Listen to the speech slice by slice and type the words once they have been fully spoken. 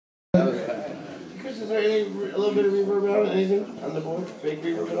Is there a little bit of reverb on it? Anything on the board? Fake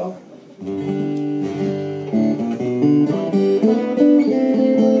reverb at all?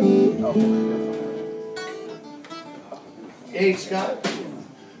 Hey, Scott.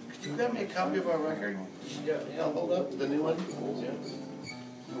 Could you grab me a copy of our record? Yeah, hold up the new one. Yeah.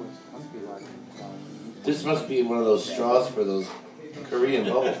 This must be one of those straws for those Korean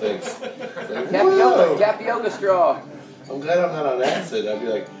bubble things. Like, tapioca straw. I'm glad I'm not on acid. I'd be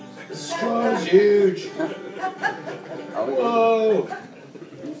like, this straw is huge. Whoa.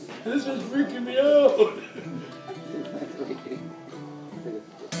 This is freaking me out.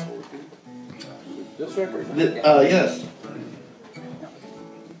 This record? Yes.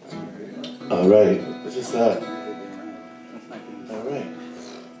 All right. What's this that? All right.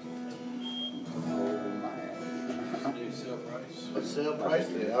 What's sale price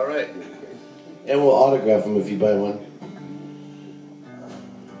today? All right. And we'll autograph them if you buy one.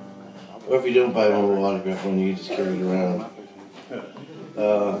 Or if you don't buy one, we'll autograph one. You can just carry it around.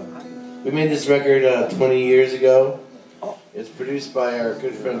 We made this record 20 years ago. It's produced by our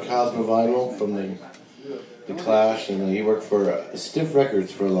good friend Cosmo Vinyl from the Clash, and he worked for Stiff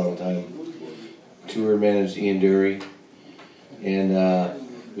Records for a long time. Tour managed Ian Dury, and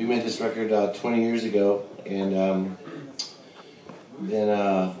we made this record 20 years ago, and then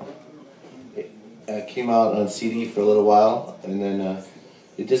it came out on CD for a little while, and then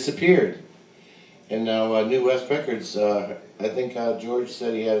it disappeared. And now New West Records, I think George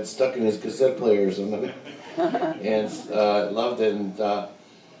said he had it stuck in his cassette player or something, and loved it and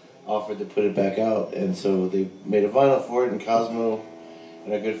offered to put it back out. And so they made a vinyl for it, and Cosmo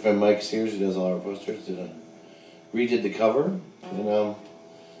and our good friend Mike Sears, who does all our posters, redid the cover. And I'm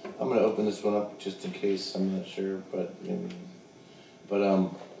going to open this one up just in case, I'm not sure, but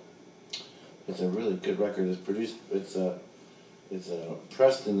it's a really good record. It's produced, it's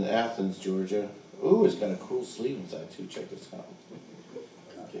pressed in Athens, Georgia. Ooh, it's got a cool sleeve inside too. Check this out.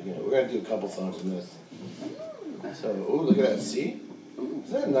 Okay, yeah, we're gonna do a couple songs from this. So, ooh, look at that. See?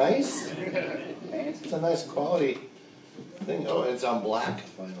 Isn't that nice? It's a nice quality thing. Oh, it's on black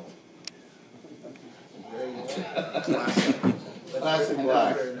vinyl. Classic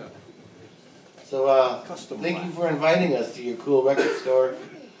black. So, thank you for inviting us to your cool record store.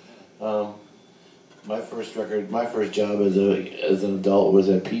 My first job as an adult was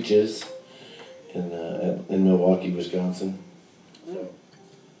at Peaches in Milwaukee, Wisconsin.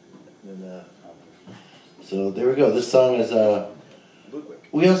 So there we go. This song is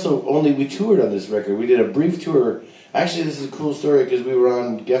we toured on this record. We did a brief tour. Actually, this is a cool story because we were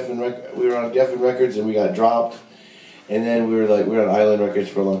on Geffen Records and we got dropped, and then we were on Island Records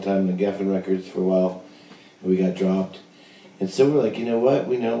for a long time and Geffen Records for a while, and we got dropped. And so we're like, you know what?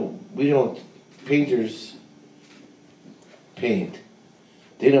 We don't. Painters paint.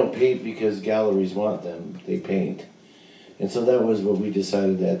 They don't paint because galleries want them. They paint. And so that was what we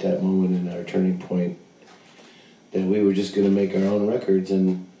decided at that moment in our turning point, that we were just going to make our own records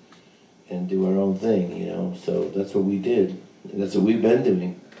and do our own thing, you know. So that's what we did. And that's what we've been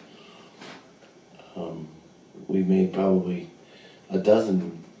doing. We've made probably a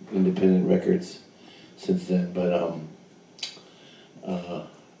dozen independent records since then, but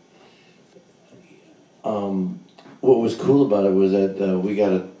what was cool about it was that we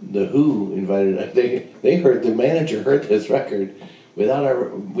got the Who invited. The manager heard this record we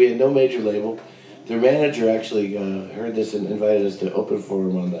had no major label. Their manager actually heard this and invited us to open for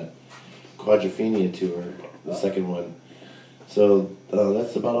him on the Quadrophenia tour, the second one. So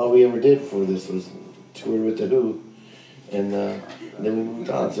that's about all we ever did for this, was toured with the Who, and then we moved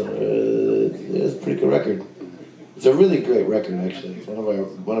on. So it's a pretty good record. It's a really great record, actually. It's one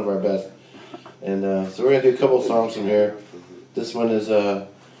of our best. And so we're gonna do a couple songs from here. This one was the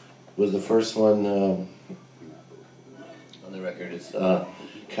first one on the record. It's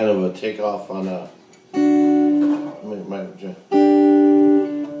kind of a takeoff on a. It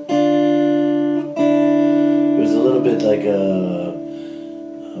was a little bit like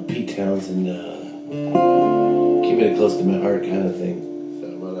a Pete Townsend, keeping it close to my heart kind of thing.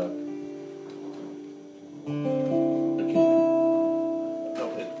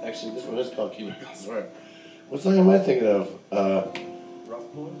 Actually, this one is called Keepin. Sorry. What song am I thinking of?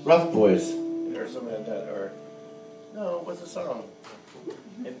 Rough Boys? Rough Boys. Or something like that. Or no, what's the song?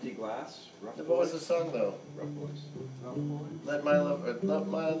 Empty Glass? What was the song though? Rough Boys. Let My Love, or Love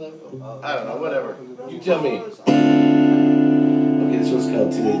My Love. I don't know, whatever. You tell me. Okay, this one's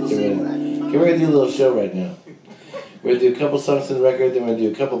called Too Late to Win. Okay, we're gonna do a little show right now. We're gonna do a couple songs from the record, then we're gonna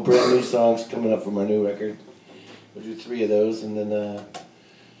do a couple brand new songs coming up from our new record. We'll do 3 of those, and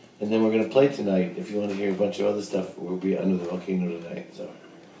then we're going to play tonight. If you want to hear a bunch of other stuff, we'll be under the volcano tonight. So.